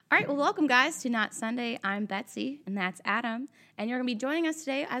All right, well, welcome, guys, to Not Sunday. I'm Betsy, and that's Adam. And you're going to be joining us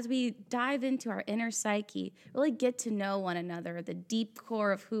today as we dive into our inner psyche, really get to know one another, the deep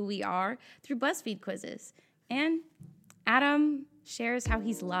core of who we are through BuzzFeed quizzes. And Adam shares how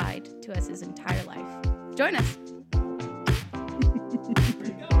he's lied to us his entire life. Join us.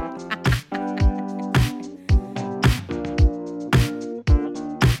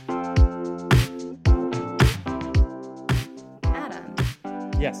 Adam,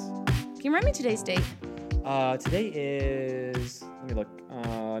 Yes. can you remind me today's date? Today is, let me look,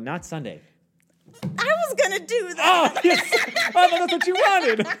 not Sunday. I was going to do that. Oh, yes. Oh, that's what you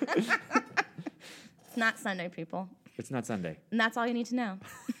wanted. It's not Sunday, people. It's not Sunday. And that's all you need to know.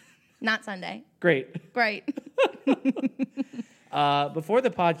 Not Sunday. Great. Great. Before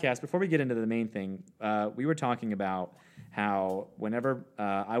the podcast, before we get into the main thing, we were talking about how whenever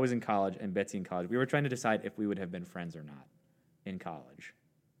I was in college and Betsy in college, we were trying to decide if we would have been friends or not in college.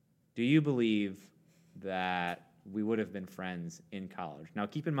 Do you believe that we would have been friends in college? Now,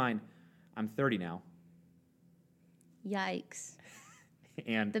 keep in mind, I'm 30 now. Yikes.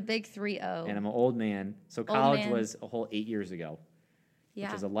 And The big 3-0. and I'm an old man. So college was a whole 8 years ago, Yeah.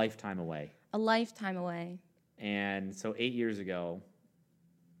 which is a lifetime away. A lifetime away. And so 8 years ago,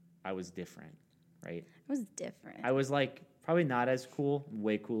 I was different, right? It was different. I was like probably not as cool,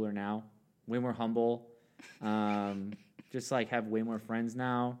 way cooler now, way more humble. Just like have way more friends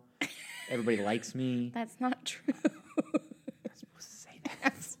now. Everybody likes me. That's not true. I'm supposed to say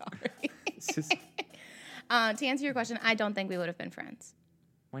that. I'm sorry. It's just, To answer your question, I don't think we would have been friends.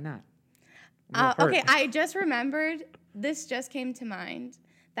 why not? We'll hurt. Okay, I just remembered, this just came to mind,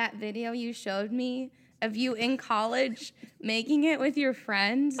 that video you showed me of you in college making it with your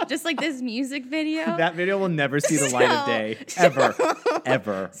friends, just like this music video. That video will never see the light of day, ever,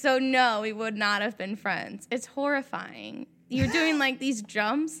 ever. So no, we would not have been friends. It's horrifying. You're doing like these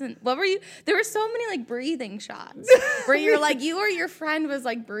jumps and what were you? There were so many like breathing shots where you're like, you or your friend was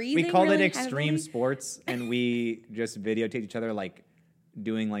like breathing. We called really it extreme heavily. sports, and we just videotaped each other like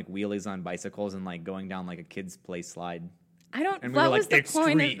doing like wheelies on bicycles and like going down like a kid's play slide. I don't. And we What were was like the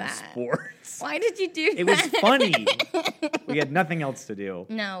point of extreme that? sports. Why did you do that? It was funny. We had nothing else to do.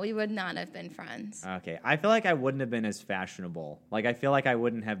 No, we would not have been friends. Okay, I feel like I wouldn't have been as fashionable. Like I feel like I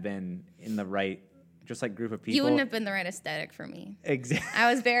wouldn't have been in the right, just like group of people. You wouldn't have been the right aesthetic for me. Exactly. I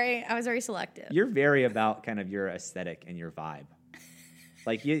was very selective. You're very about kind of your aesthetic and your vibe.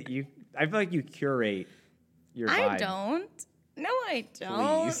 Like you I feel like you curate your vibe. I don't. No, I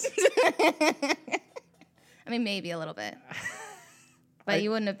don't. Please. I mean, maybe a little bit. But you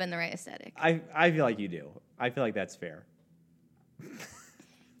wouldn't have been the right aesthetic. I feel like you do. I feel like that's fair.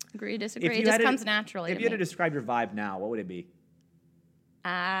 Agree, disagree. If It you just had to- comes naturally If to you had to me. describe your vibe now, what would it be?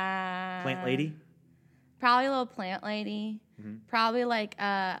 Plant lady? Probably a little plant lady. Mm-hmm. Probably like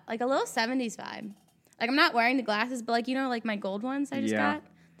a little 70s vibe. Like I'm not wearing the glasses, but like, you know, like my gold ones I just Yeah. got.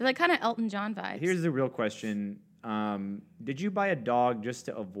 They're like kind of Elton John vibes. Here's the real question. Did you buy a dog just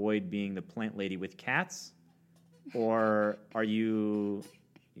to avoid being the plant lady with cats? Or are you,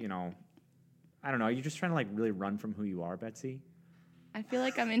 I don't know, are you just trying to like really run from who you are, Betsy? I feel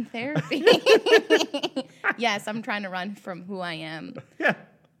like I'm in therapy. Yes, I'm trying to run from who I am. Yeah.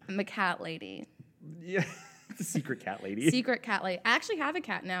 I'm a cat lady. Yeah. The secret cat lady. Secret cat lady. I actually have a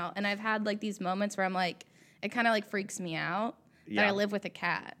cat now, and I've had like these moments where I'm like, it kind of like freaks me out that Yeah. I live with a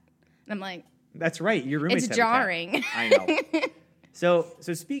cat. And I'm like, That's right. Your roommates it's have a cat. jarring. I know. So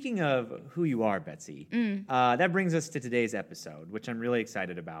speaking of who you are, Betsy, that brings us to today's episode, which I'm really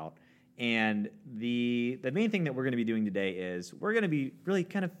excited about. And the main thing that we're going to be doing today is we're going to be really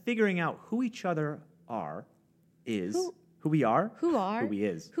kind of figuring out who each other are, who we are, Who are? who we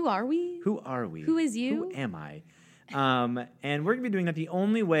is, Who are we? who are we, Who is you? who am I. And we're going to be doing that the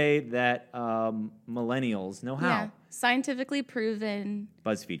only way that millennials know how. Yeah. Scientifically proven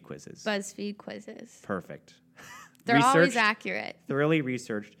BuzzFeed quizzes. BuzzFeed quizzes. Perfect. They're always Researched, accurate. thoroughly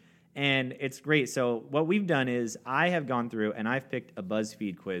researched, and it's great. So what we've done is I have gone through and I've picked a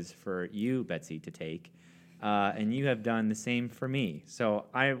BuzzFeed quiz for you, Betsy, to take, and you have done the same for me. So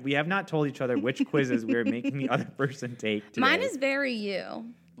we have not told each other which quizzes we're making the other person take today. Mine is very you.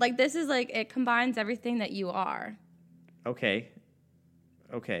 Like this is like, it combines everything that you are. Okay,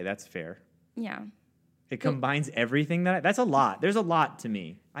 that's fair. Yeah. It combines everything that's a lot. There's a lot to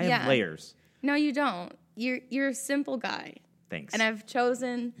me. I have Yeah. layers. No, you don't. You're a simple guy. Thanks. And I've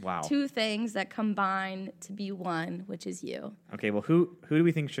chosen Wow. two things that combine to be one, which is you. Okay, well, who do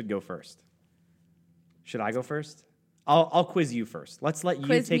we think should go first? Should I go first? I'll quiz you first. Let's let you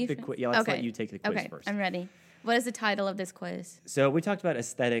Quiz me take the first? quiz. Yeah, let's Okay. let you take the quiz Okay, first. I'm ready. What is the title of this quiz? So we talked about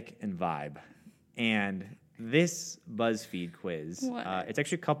aesthetic and vibe, and this BuzzFeed quiz, What? it's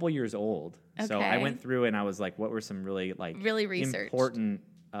actually a couple years old. So I Okay. went through and I was like, what were some really researched. important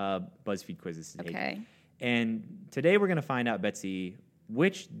BuzzFeed quizzes to take? Okay. And today we're going to find out, Betsy,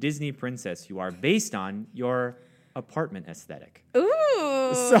 which Disney princess you are based on your apartment aesthetic. Ooh.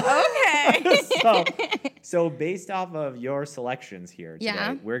 So- Okay. So based off of your selections here today,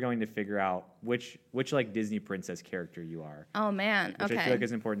 Yeah. we're going to figure out which like Disney princess character you are. Oh man. Which Okay. I feel like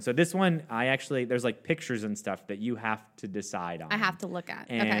is important. So this one, there's like pictures and stuff that you have to decide on. I have to look at.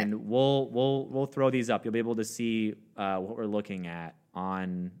 And Okay. we'll throw these up. You'll be able to see what we're looking at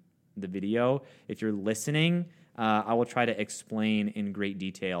on the video. If you're listening, I will try to explain in great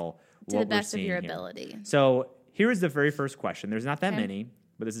detail To what the best we're of seeing your here. ability. So here is the very first question. There's not that Okay. many,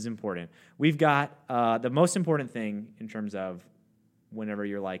 but this is important. We've got the most important thing in terms of whenever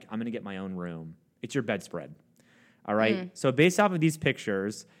you're like, I'm going to get my own room. It's your bedspread. All right. So based off of these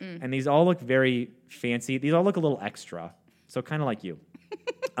pictures, and these all look very fancy. These all look a little extra. So kind of like you.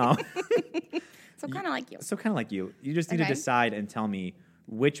 So kind of like you. So kind of like you. You just need to Okay. decide and tell me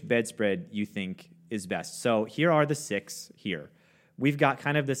which bedspread you think is best. So here are the 6 here. We've got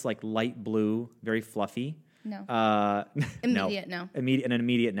kind of this like light blue, very fluffy. No. Immediate no. An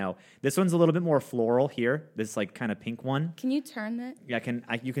immediate no. This one's a little bit more floral here. This like kind of pink one. Can you turn that? Yeah,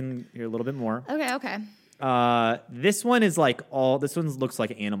 you can hear a little bit more. Okay. This one is like this one looks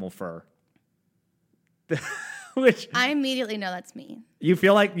like animal fur. Which I immediately know that's me. you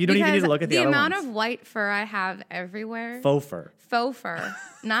feel like you don't even need Because to look at the the other amount ones. of white fur I have everywhere. Faux fur. Faux fur,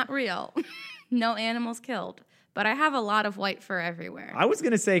 not real. No animals killed, but I have a lot of white fur everywhere. I was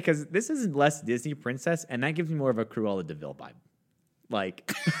gonna say because this is less Disney princess, and that gives me more of a Cruella de Vil vibe,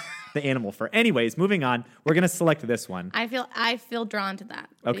 like the animal fur. Anyways, moving on. We're gonna select this one. I feel drawn to that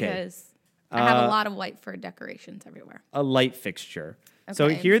Okay. because I have a lot of white fur decorations everywhere. A light fixture. So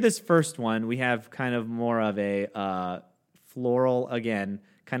Okay. here, this first one, we have kind of more of a floral again,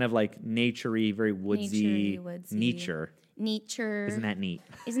 kind of like naturey, very woodsy, Naturey, woodsy. nature. Nature. Isn't that neat?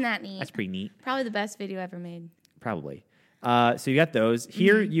 Isn't that neat? That's pretty neat. Probably the best video ever made. Probably. So you got those.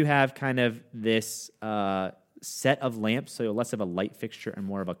 Here Mm-hmm. you have kind of this set of lamps, so less of a light fixture and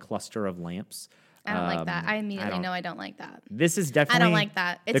more of a cluster of lamps. I don't like that. I immediately don't- know I don't like that. This is I definitely. don't like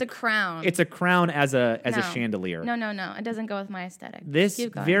that. It's the- a crown. It's a crown as a No. chandelier. No. It doesn't go with my aesthetic. This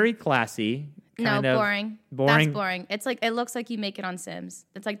Keep going. very classy. No, kind of boring. Boring. That's boring. It's like it looks like you make it on Sims.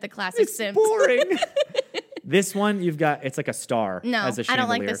 It's like the classic It's Sims. boring. This one you've got. It's like a star. No, as a I chandelier. don't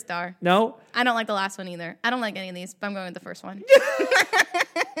like this star. No. I don't like the last one either. I don't like any of these, but I'm going with the first one.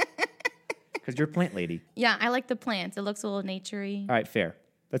 Because you're a plant lady. Yeah, I like the plants. It looks a little naturey. All right, fair.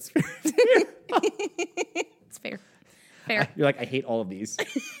 That's fair. It's fair. Fair. You're like, I hate all of these.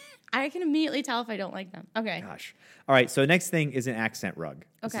 I can immediately tell if I don't like them. Okay. Gosh. All right, so next thing is an accent rug.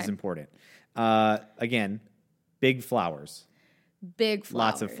 This Okay. is important. Again, big flowers. Big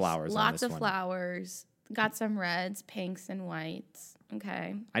flowers. Lots of flowers on Lots this of one. flowers. Got some reds, pinks, and whites.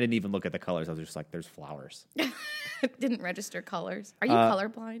 Okay. I didn't even look at the colors. I was just like, there's flowers. Didn't register colors. Are you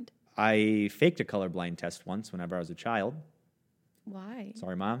colorblind? I faked a colorblind test once whenever I was a child. Why?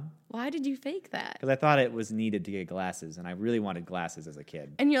 Sorry, Mom. Why did you fake that? Because I thought it was needed to get glasses, and I really wanted glasses as a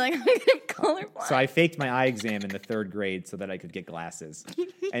kid. And you're like, I'm colorblind. So I faked my eye exam in the 3rd grade so that I could get glasses.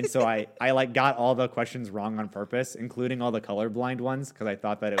 And so I like got all the questions wrong on purpose, including all the colorblind ones, because I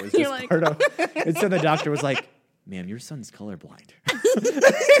thought that it was You're just like- part of. And so the doctor was like, "Ma'am, your son's colorblind."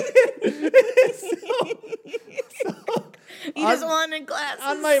 You just wanted glasses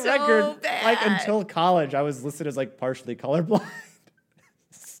On my so record, bad. like until college, I was listed as like partially colorblind.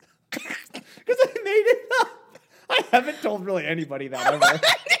 Because I made it up. I haven't told really anybody that ever.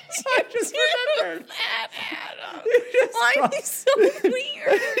 I just remembered. Why are you so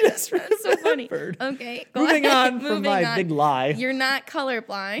weird? That's so funny. remembered. Okay, go Moving ahead. on from Moving my on. big lie. You're not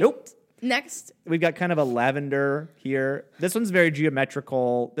colorblind. Nope. Next, We've got kind of a lavender here. This one's very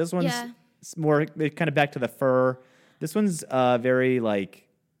geometrical. This one's Yeah. more kind of back to the fur. This one's very like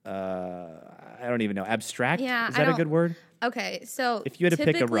I don't even know, abstract. Yeah, Is I that a don't- good word? okay, so If you had to pick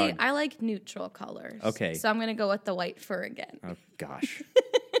a typically, rug. I like neutral colors. Okay. So I'm going to go with the white fur again. Oh gosh.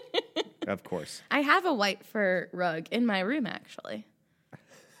 Of course. I have a white fur rug in my room, actually.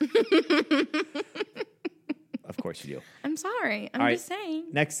 Of course you do. I'm sorry. I'm All right. just saying.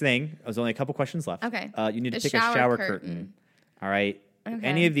 Next thing, there's only a couple questions left. Okay. You need to The pick a shower shower curtain. curtain. All right. Okay.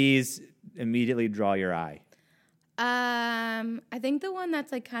 Any of these immediately draw your eye. I think the one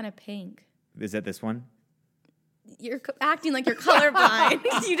that's like kind of pink. Is that this one? You're acting like you're colorblind.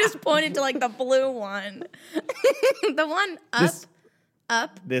 You just pointed to like the blue one. The one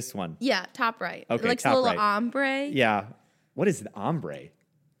up. This one. Yeah, top right. Okay, It looks top a little right. ombre. Yeah. What is the ombre?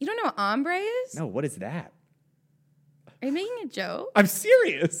 You don't know what ombre is? No, what is that? Are you making a joke? I'm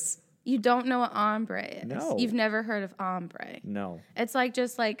serious. You don't know what ombre is. No. You've never heard of ombre. No. It's like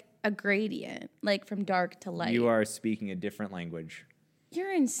just like a gradient, like from dark to light. You are speaking a different language.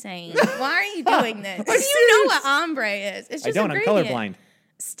 You're insane. Why are you doing this? Do you know what ombre is? It's just I don't. a I'm gradient. colorblind.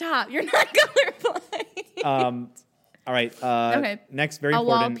 Stop. You're not colorblind. All right. Okay. Next, very A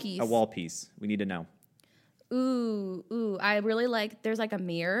wall important. piece. A wall piece. We need to know. Ooh. I really like, there's like a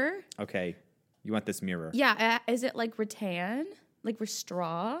mirror. Okay. You want this mirror? Yeah. Is it like rattan? Like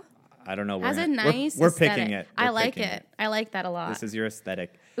straw? I don't know. Has a nice We're aesthetic. picking it. I We're like picking it. I like that a lot. This is your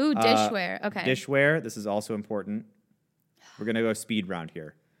aesthetic. Ooh, dishware. Okay. Dishware. This is also important. We're gonna go speed round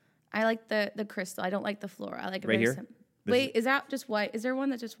here. I like the crystal. I don't like the floral. I like it Right very here? simple. This Wait, is that just white? Is there one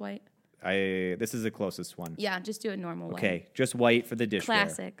that's just white? This is the closest one. Yeah, just do a normal white. Okay, just white for the dishware.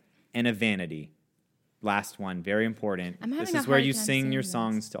 Classic. And a vanity. Last one, very important. I'm having This a is where hard you time sing saying your this.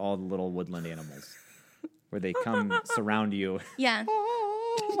 songs to all the little woodland animals, where they come surround you. Yeah.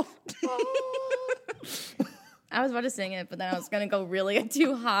 I was about to sing it, but then I was gonna go really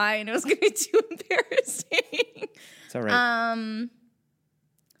too high, and it was gonna be too embarrassing. It's all right.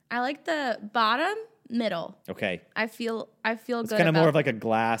 I like the bottom middle. Okay, I feel it's good. kind of about, more of like a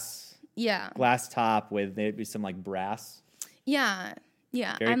glass yeah, top with maybe some like brass. yeah.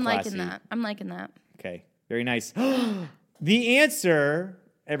 Very I'm classy. liking that. I'm liking that. Okay, very nice. The answer,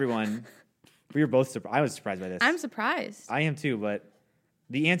 everyone, we were both surprised. I was surprised by this. I'm surprised. I am too, but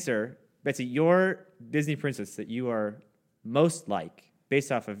the answer, Betsy, your Disney princess that you are most like,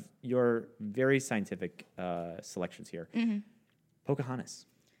 based off of your very scientific selections here, Pocahontas.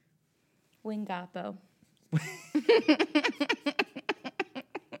 Wingapo.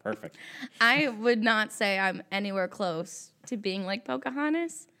 Perfect. I would not say I'm anywhere close to being like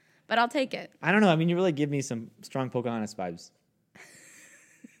Pocahontas, but I'll take it. I don't know. I mean, you really give me some strong Pocahontas vibes.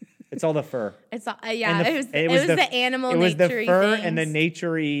 It's all the fur. It's it was the animal. It was the nature-y fur things. and the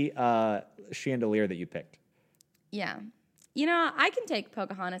naturey chandelier that you picked. Yeah. You know, I can take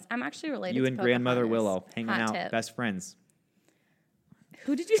Pocahontas. I'm actually related You to and Grandmother Pocahontas. Willow hanging Hot out, tip. best friends.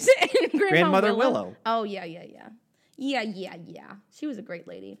 Who did you say? Grandmother Willow. Oh, yeah. Yeah. She was a great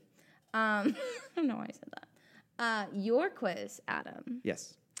lady. I don't know why I said that. Your quiz, Adam.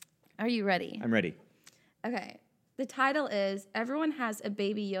 Yes, Are you ready? I'm ready. Okay. The title is Everyone Has a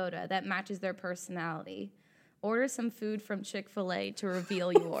Baby Yoda That Matches Their Personality. Order some food from Chick-fil-A to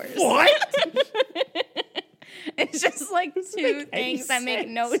reveal yours. What? It's just like two make any things that make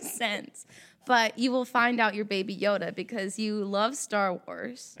no sense. sense. But you will find out your Baby Yoda because you love Star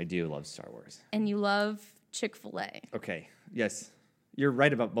Wars I do love Star Wars. and you love Chick-fil-A. Okay. Yes, you're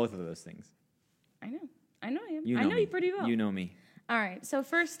right about both of those things. I know I am. You know I know me. you pretty well. You know me. All right. So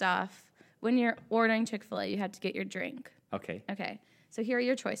first off, when you're ordering Chick-fil-A, you have to get your drink. Okay. Okay. So here are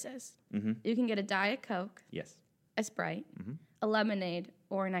your choices. Mm-hmm. You can get a Diet Coke, Yes. a Sprite, Mm-hmm. a lemonade,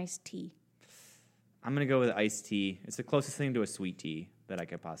 or an iced tea. I'm gonna go with iced tea. It's the closest thing to a sweet tea that I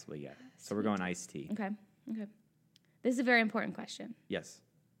could possibly get. So we're going iced tea. Okay. This is a very important question. Yes.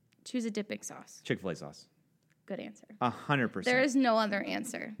 Choose a dipping sauce. Chick-fil-A sauce. Good answer. 100%. There is no other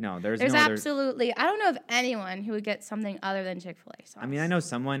answer. No, there's There's no other. absolutely, I don't know of anyone who would get something other than Chick-fil-A sauce. I mean, I know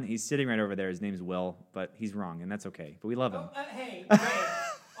someone. He's sitting right over there. His name's Will, but he's wrong, and that's okay. But we love him. Hey,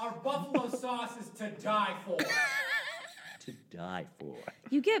 our buffalo sauce is to die for. To die for.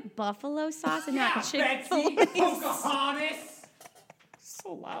 You get buffalo sauce and not Betsy, Chick-fil-A. Pocahontas.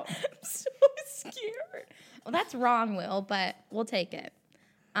 So loud. I'm so scared. Well, that's wrong, Will, but we'll take it.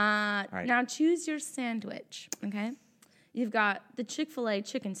 right. Now choose your sandwich, okay? You've got the Chick-fil-A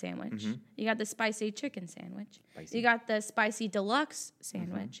chicken sandwich. You got the spicy chicken sandwich. Spicy. You got the spicy deluxe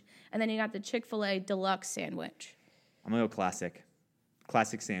sandwich. And then you got the Chick-fil-A deluxe sandwich. I'm gonna go classic.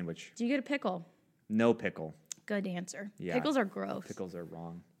 Classic sandwich. Do you get a pickle? No pickle. Good answer. Yeah. Pickles are gross. Pickles are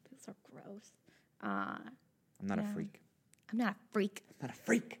wrong. Pickles are gross. I'm not a freak. I'm not a freak. Not a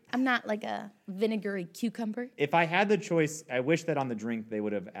freak. I'm not like a vinegary cucumber. If I had the choice, I wish that on the drink they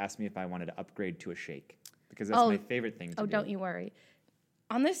would have asked me if I wanted to upgrade to a shake because that's my favorite thing to do. Oh, don't you worry.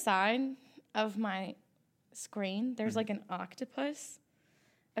 On the side of my screen, there's like an octopus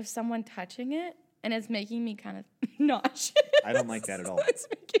of someone touching it, and it's making me kind of nauseous. I don't like that at all. It's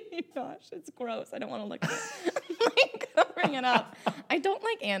making me nauseous. It's gross. I don't want to look at it. I'm like covering it up. I don't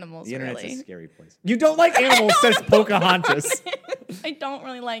like animals, The internet's really. a scary place. You don't like animals, says Pocahontas. I don't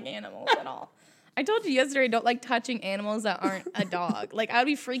really like animals at all. I told you yesterday I don't like touching animals that aren't a dog. Like, I would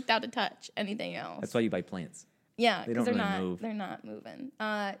be freaked out to touch anything else. That's why you buy plants. Yeah, They because don't they're really not move. they're not moving.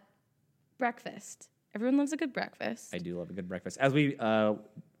 Breakfast. Everyone loves a good breakfast. I do love a good breakfast. As we saw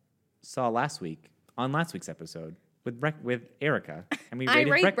on last week's episode, with Erica, and we I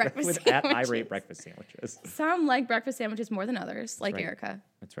rated rate breakfast with at I rate sandwiches. breakfast sandwiches. Some like breakfast sandwiches more than others, like right. Erica.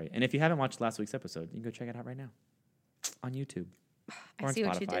 That's right. And if you haven't watched last week's episode, you can go check it out right now on YouTube. Or I on see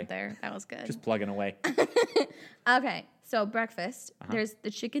what you Spotify. did there. That was good. Just plugging away. Okay, so breakfast. There's the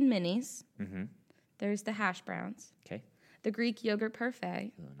chicken minis. Mm-hmm. There's the hash browns. Okay. The Greek yogurt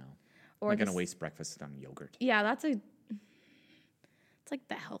parfait. Oh no. Or I'm not gonna this- waste breakfast on yogurt. Yeah, it's like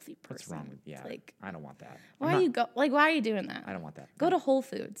the healthy person. What's wrong with It's like, I don't want that. why are you doing that? I don't want that. Go to Whole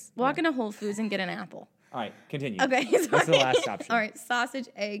Foods. Walk into Whole Foods and get an apple. All right, continue. Okay. What's the last option? All right, sausage,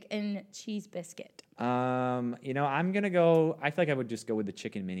 egg, and cheese biscuit. I'm gonna go. I feel like I would just go with the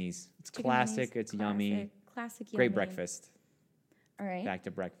chicken minis. It's Chicken classic. minis, It's yummy. Classic yummy. Great breakfast. All right. Back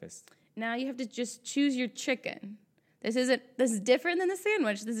to breakfast. Now you have to just choose your chicken. This is different than the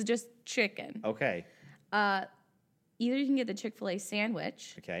sandwich. This is just chicken. Okay. Either you can get the Chick-fil-A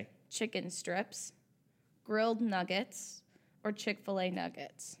sandwich, Okay. chicken strips, grilled nuggets, or Chick-fil-A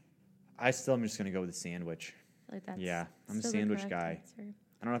nuggets. I still am just gonna go with the sandwich. I feel like that's Yeah, I'm a still the sandwich correct guy. answer.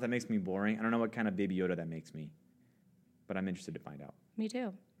 I don't know if that makes me boring. I don't know what kind of Baby Yoda that makes me, but I'm interested to find out. Me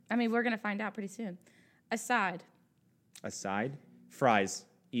too. I mean, we're gonna find out pretty soon. Aside, Aside, fries,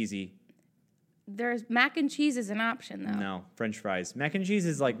 easy. there's mac and cheese is an option though. No, French fries. Mac and cheese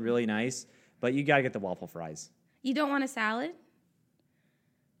is like really nice, but you gotta get the waffle fries. You don't want a salad?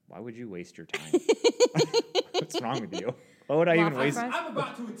 Why would you waste your time? What's wrong with you? Why would I even Waffle waste? fries? I'm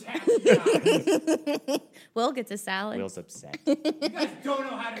about to attack you guys. Will gets a salad. Will's upset. You guys don't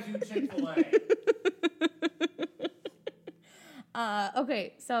know how to do Chick-fil-A.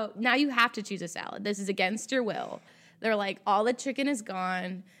 Okay, so now you have to choose a salad. This is against your will. They're like, all the chicken is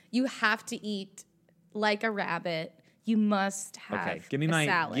gone. You have to eat like a rabbit. You must have Okay, give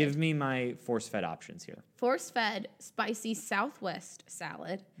me my force-fed options here. Force-fed spicy Southwest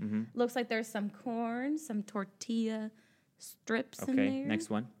salad. Mm-hmm. Looks like there's some corn, some tortilla strips in Okay, there. next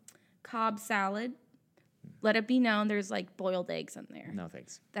one. Cobb salad. Let it be known there's like boiled eggs in there. No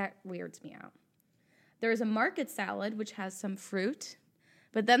thanks. That weirds me out. There's a market salad, which has some fruit.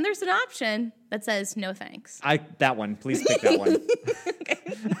 But then there's an option that says no thanks. That one. Please pick that one.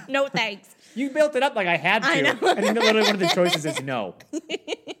 No thanks. You built it up like I had to. I know. I think literally one of the choices is no.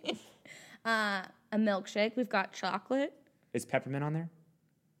 A milkshake. We've got chocolate. Is peppermint on there?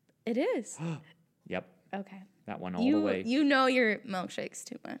 It is. Yep. Okay. That one all the way. You know your milkshakes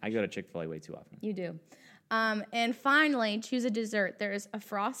too much. I go to Chick-fil-A way too often. You do. And finally, choose a dessert. There's a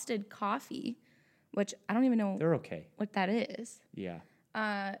frosted coffee, which I don't even know They're okay. what that is. Yeah.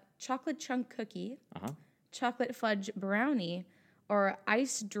 Chocolate chunk cookie, Uh-huh. chocolate fudge brownie, or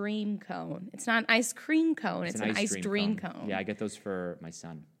ice dream cone. It's not an ice cream cone. It's an ice dream cone. Yeah, I get those for my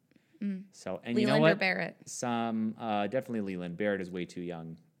son. So, and you know Leland or what? Barrett? Some, definitely Leland. Barrett is way too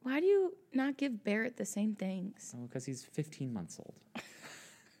young. Why do you not give Barrett the same things? Oh, because he's 15 months old.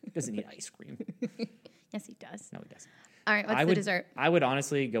 He doesn't eat ice cream. Yes, he does. No, he doesn't. All right, what's the dessert? I would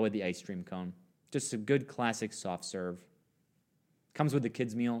honestly go with the ice cream cone. Just a good classic soft serve. Comes with the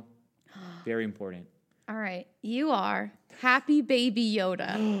kids' meal. Very important. All right, you are Happy Baby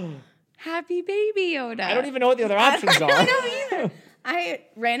Yoda. Happy Baby Yoda. I don't even know what the other options are. I don't either. I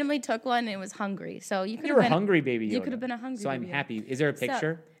randomly took one and it was hungry. So you could You have were been hungry, baby Yoda. You could have been a hungry So I'm baby Yoda. happy. Is there a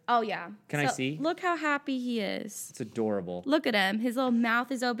picture? Oh yeah. Can I see? Look how happy he is. It's adorable. Look at him. His little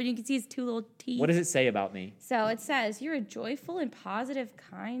mouth is open. You can see his two little teeth. What does it say about me? So it says, you're a joyful and positive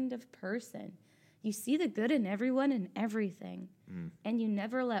kind of person. You see the good in everyone and everything. And you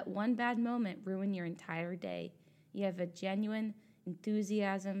never let one bad moment ruin your entire day. You have a genuine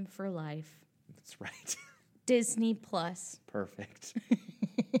enthusiasm for life. That's right. Disney Plus. Perfect.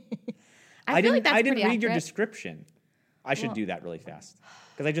 I feel like that's I didn't pretty read your accurate. description. I should do that really fast.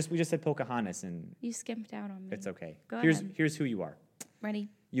 Because we just said Pocahontas and You skimped out on me. it's okay. Go here's ahead. here's who you are. Ready?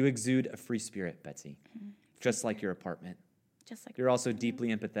 You exude a free spirit, Betsy. Just like your apartment. Just like You're also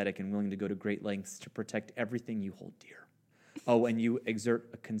deeply empathetic and willing to go to great lengths to protect everything you hold dear. Oh, and you exert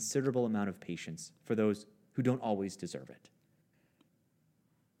a considerable amount of patience for those who don't always deserve it.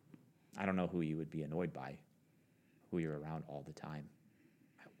 I don't know who you would be annoyed by, who you're around all the time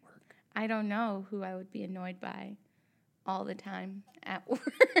at work. I don't know who I would be annoyed by all the time at work.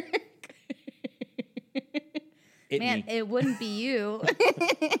 Man, it wouldn't be you.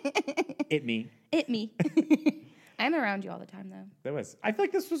 It me. It me. I'm around you all the time, though. I feel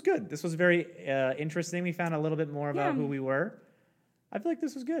like this was good. This was very interesting. We found a little bit more about who we were. I feel like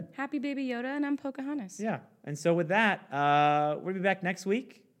this was good. Happy Baby Yoda, and I'm Pocahontas. Yeah. And so with that, we'll be back next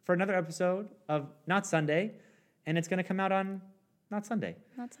week for another episode of Not Sunday. And it's going to come out on Not Sunday.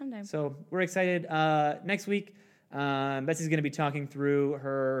 Not Sunday. So we're excited. Next week, Betsy's going to be talking through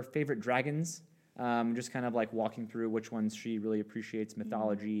her favorite dragons just kind of like walking through which ones she really appreciates,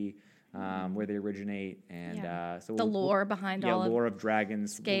 mythology, where they originate, and so the lore behind all lore of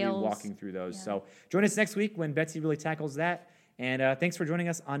dragons. scales. We'll be walking through those. Yeah. So join us next week when Betsy really tackles that. And thanks for joining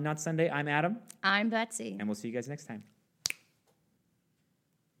us on Not Sunday. I'm Adam, I'm Betsy. and we'll see you guys next time.